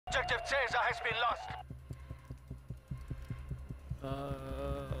Objective Caesar has been lost.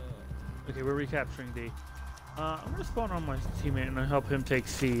 Okay, we're recapturing D. I'm gonna spawn on my teammate and help him take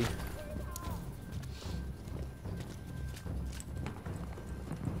C.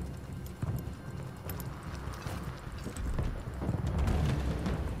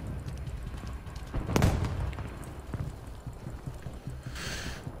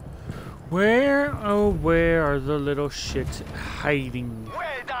 Where, oh, where are the little shits hiding? Well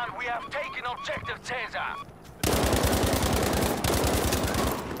done, we have taken Objective Caesar.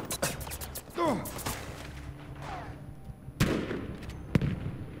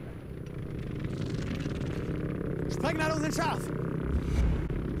 Sprengladungen scharf.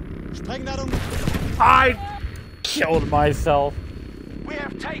 Sprengladung. I killed myself. We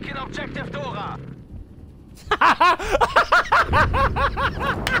have taken Objective Dora.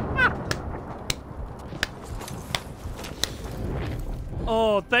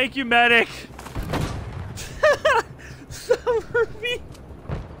 Oh, thank you, medic. So Ruby.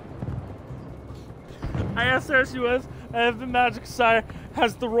 I asked her if she was. I have the magic sire.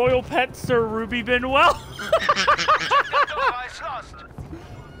 Has the royal pet Sir Ruby been well? Dora is lost.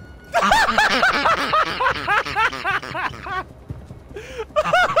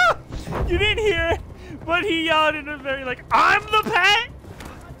 You didn't hear it, but he yelled in a very like, I'm the pet?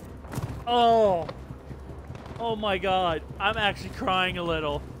 Oh. Oh my god. I'm actually crying a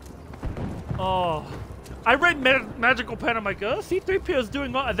little. Oh. I read Magical Pen. I'm like, oh, C3PO is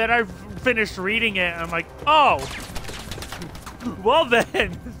doing well. And then I finished reading it. And I'm like, oh. Well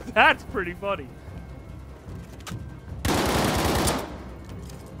then, that's pretty funny.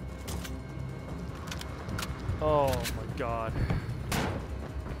 Oh my god.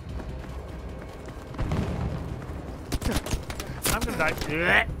 I'm gonna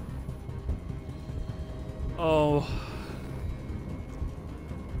die. Oh.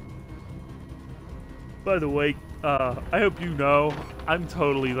 By the way, I hope you know, I'm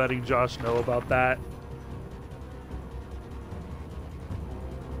totally letting Josh know about that.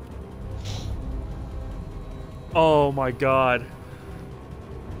 Oh my god.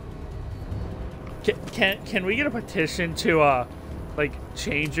 Can we get a petition to like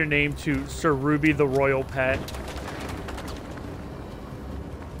change your name to Sir Ruby the Royal Pet?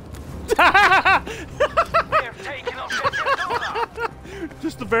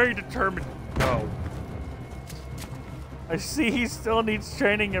 Just a very determined no. I see he still needs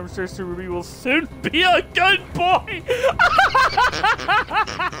training. I'm sure Sir Ruby will soon be a good boy.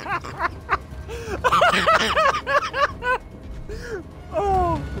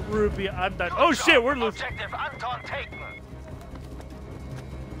 Oh, Ruby, I'm done. Oh shit, we're losing. Objective Anton taken.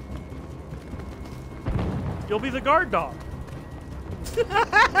 You'll be the guard dog.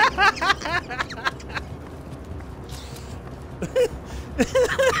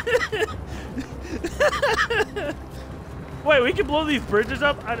 Wait, we can blow these bridges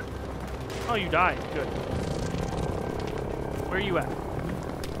up? Oh, you died. Good. Where are you at?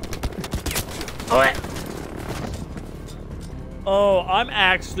 Oh, I'm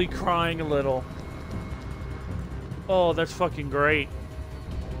actually crying a little. Oh, that's fucking great.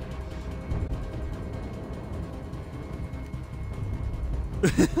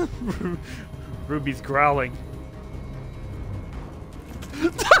 Ruby's growling.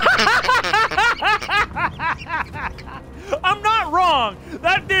 I'm not wrong.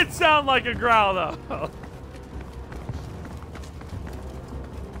 That did sound like a growl, though.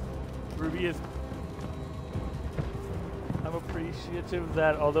 Ruby is... I'm appreciative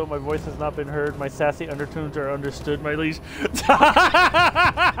that, although my voice has not been heard, my sassy undertones are understood, my liege.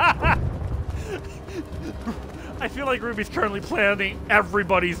 I feel like Ruby's currently planning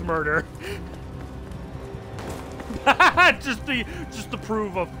everybody's murder. just to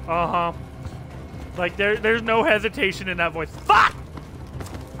prove of like there's no hesitation in that voice. Fuck!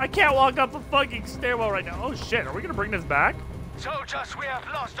 I can't walk up the fucking stairwell right now. Oh shit, are we gonna bring this back? Soldiers, we have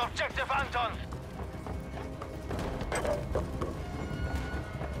lost Objective Anton.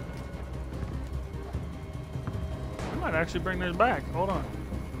 I might actually bring this back. Hold on.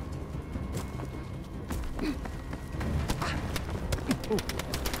 Ooh.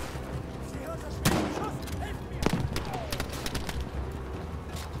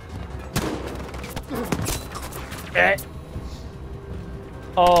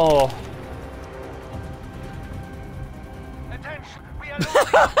 Oh. Attention, we are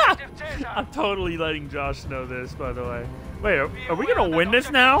losing. I'm totally letting Josh know this, by the way. Wait, are we gonna win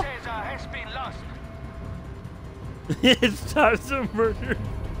this now? Has been lost. It's time to murder.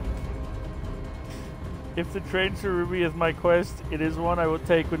 If the train to Ruby is my quest, it is one I will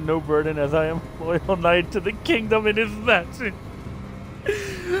take with no burden, as I am loyal knight to the kingdom in his mansion.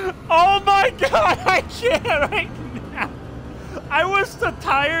 Oh my god, I can't right now. I was so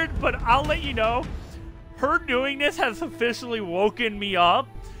tired, but I'll let you know. Her doing this has officially woken me up.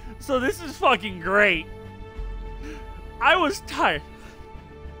 So this is fucking great. I was tired.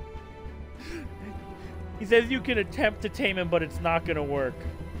 He says you can attempt to tame him, but it's not gonna work.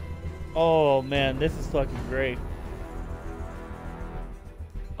 Oh man, this is fucking great.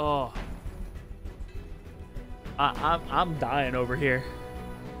 Oh. I'm dying over here.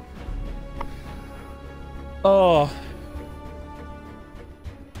 Oh.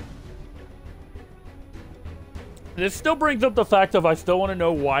 This still brings up the fact of I still want to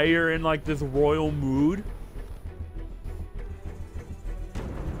know why you're in like this royal mood.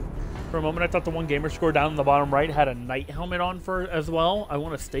 For a moment I thought the one gamer score down in the bottom right had a knight helmet on for as well. I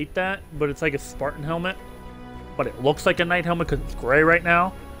want to state that, but it's like a Spartan helmet. But it looks like a knight helmet because it's gray right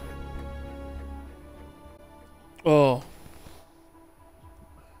now. Oh.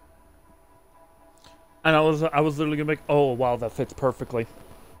 And I was literally gonna make, oh wow, that fits perfectly.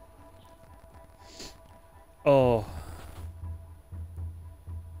 Oh.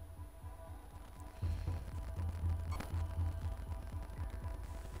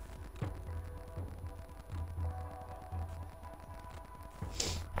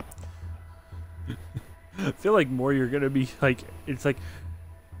 I feel like more you're gonna be like, it's like,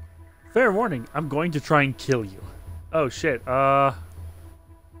 fair warning, I'm going to try and kill you. Oh shit,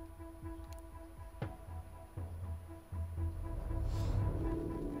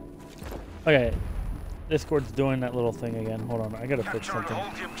 okay, Discord's doing that little thing again. Hold on, I gotta fix something.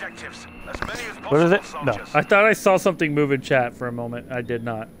 What is it? No, I thought I saw something move in chat for a moment. I did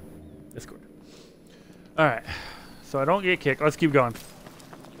not. Discord. Alright, so I don't get kicked. Let's keep going.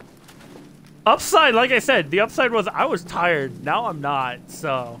 Upside, like I said, the upside was I was tired. Now I'm not,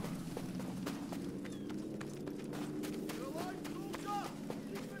 so.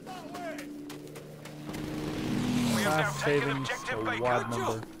 We have now taken Savings objective a Baker. wad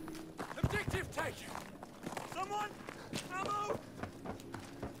number. Objective taken. Someone, ammo.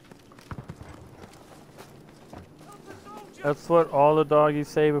 That's what all the doggies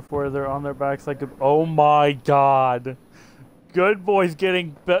say before they're on their backs like, oh my god. Good boys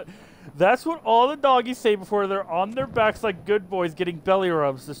getting, that's what all the doggies say before they're on their backs like good boys getting belly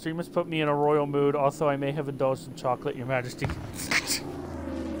rubs. The stream has put me in a royal mood. Also, I may have indulged in chocolate, Your Majesty.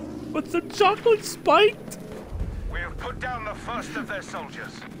 What's the chocolate spiked? We have put down the first of their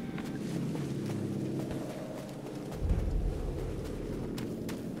soldiers.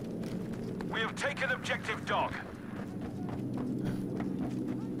 We have taken objective Dog.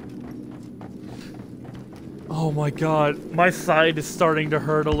 Oh my god, my side is starting to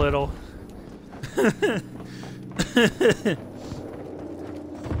hurt a little.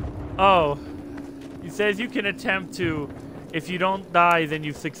 Oh, he says you can attempt to. If you don't die, then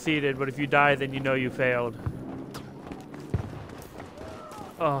you've succeeded, but if you die, then you know you failed.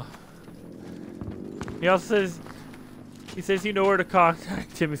 Oh. He also says you know where to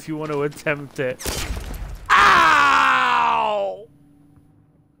contact him if you want to attempt it. Ow!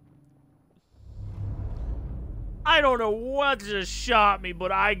 I don't know what just shot me,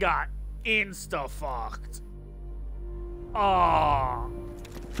 but I got insta-fucked. Oh.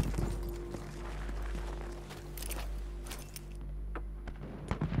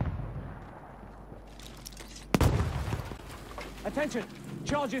 Attention,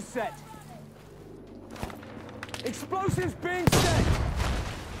 charges set. Explosives being set.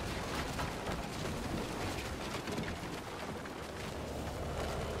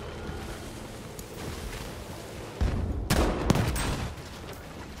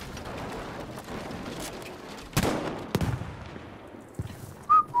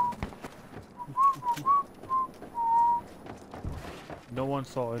 No one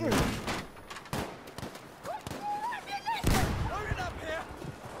saw it.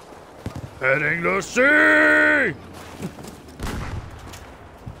 Heading to sea!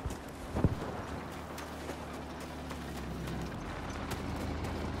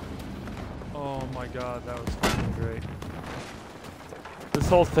 Oh my god, that was fucking great. This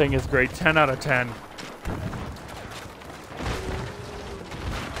whole thing is great. 10 out of 10.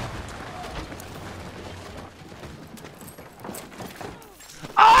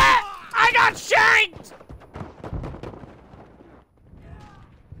 I got shanked!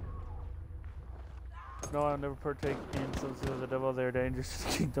 No, I'll never partake in substance of the devil. They are dangerous to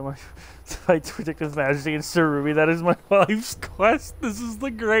the kingdom. I fight to protect his majesty and Sir Ruby. That is my life's quest. This is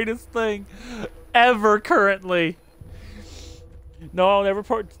the greatest thing ever currently. No, I will never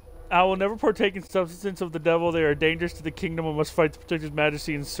partake in substance of the devil. They are dangerous to the kingdom. I must fight to protect his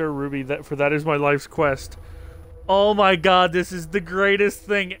majesty and Sir Ruby. That is my life's quest. Oh my god, this is the greatest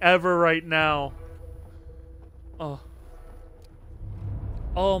thing ever right now. Oh.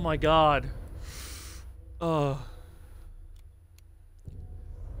 Oh my god. Oh.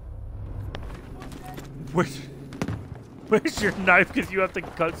 Where's your knife? Because you have to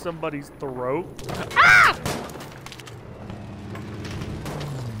cut somebody's throat. Ah!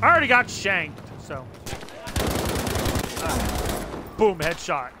 I already got shanked, so. Boom,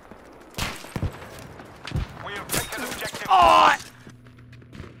 headshot. We have taken objective. Oh!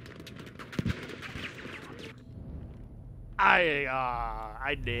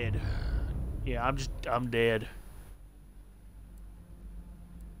 I did. Yeah, I'm dead.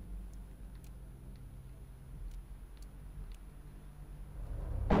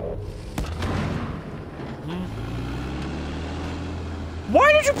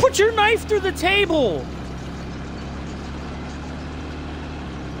 Why did you put your knife through the table?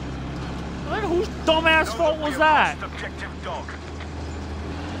 Whose dumbass fault was that? Objective dog.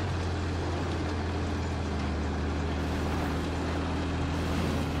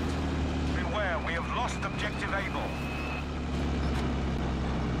 Beware, we have lost objective Able.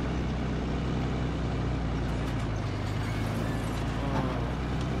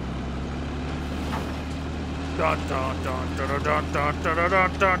 Dun dun dun dun dun dun dun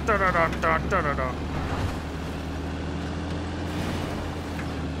dun dun dun dun dun dun.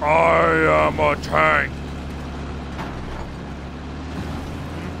 I am a tank.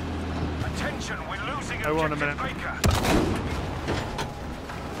 Attention, we're losing I won a objective minute. Baker.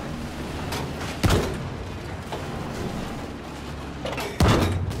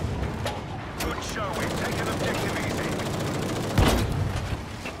 Good show, we've taken objective easy.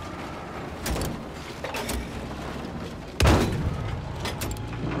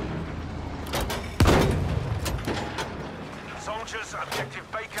 Soldiers, objective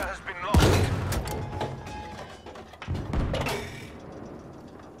Baker has been lost.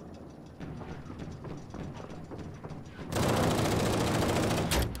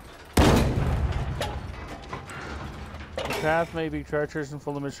 The path may be treacherous and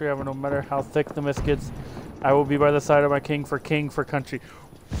full of mystery, however, no matter how thick the mist gets, I will be by the side of my king, for country.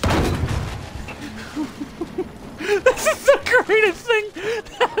 This is the greatest thing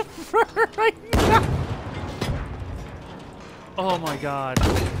ever right now. Oh my god.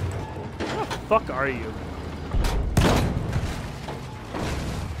 What the fuck are you?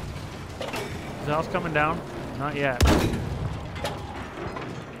 Is the house coming down? Not yet.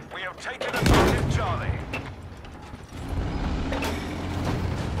 We have taken objective Charlie.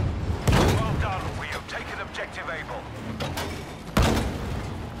 Well done, we have taken objective Able.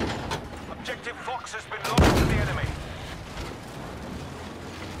 Objective Fox has been lost to the enemy.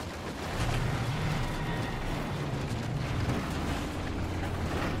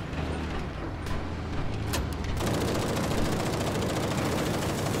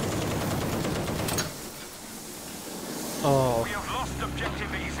 Oh. We have lost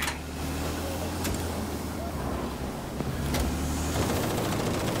objective easy.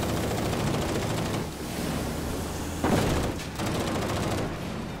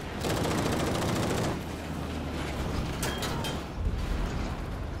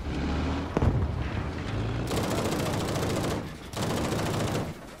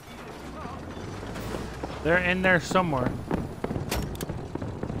 They're in there somewhere.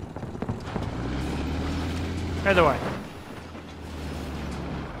 Either way.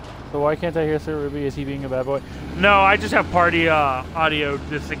 So why can't I hear Sir Ruby? Is he being a bad boy? No, I just have party audio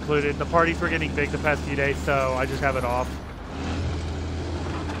just included. The parties were getting big the past few days, so I just have it off.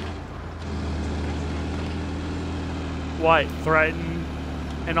 What? Threaten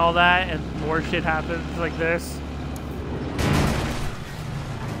and all that, and more shit happens like this?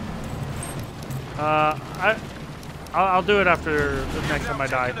 I'll do it after the next time I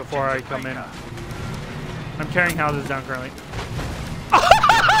die, before I come in. I'm carrying houses down currently.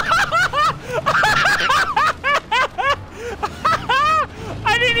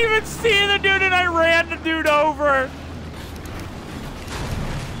 I didn't even see the dude and I ran the dude over.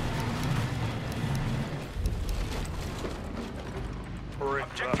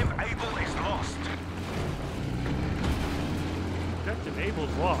 Objective Able is lost. Objective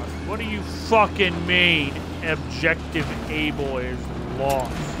Able's lost. What do you fucking mean? Objective Able is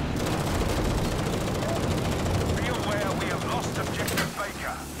lost. Be aware we have lost objective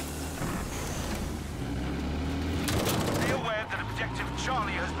Baker. Be aware that objective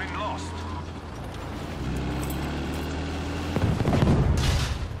Charlie has been lost.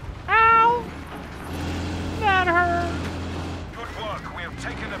 Ow! That hurt. Good work, we have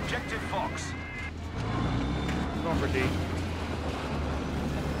taken objective Fox. I'm going for D.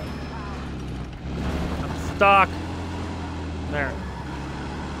 I'm stock. There.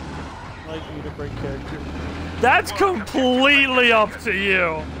 Like me to break character. That's completely up to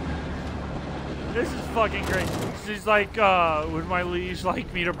you. This is fucking great. She's like, would my liege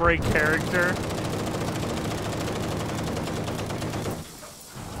like me to break character?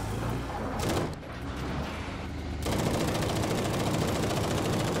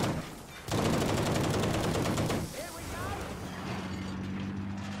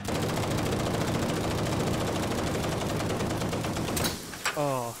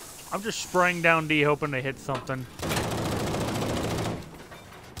 Oh, I'm just spraying down D hoping to hit something.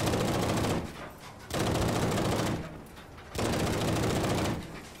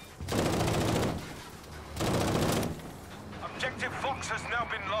 Objective Fox has now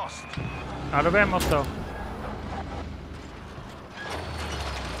been lost. Out of ammo though.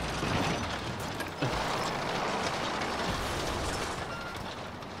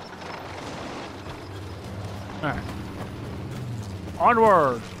 Alright.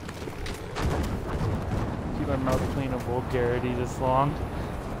 Onward! Keep my mouth clean of vulgarity this long.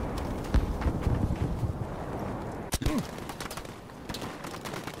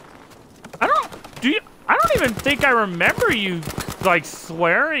 I don't even think I remember you like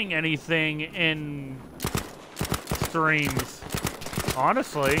swearing anything in streams.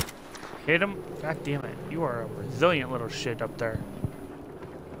 Honestly. Hit him. God damn it. You are a resilient little shit up there.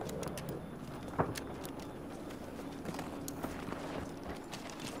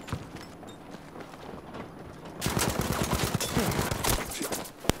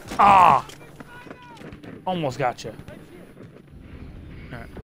 Ah! Almost got you. Alright.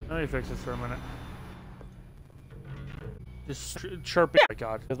 Let me fix this for a minute. Just chirping. Oh my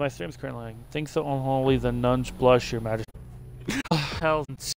god. Because my stream's currently like, think so unholy, the nuns blush, your majesty. Hell.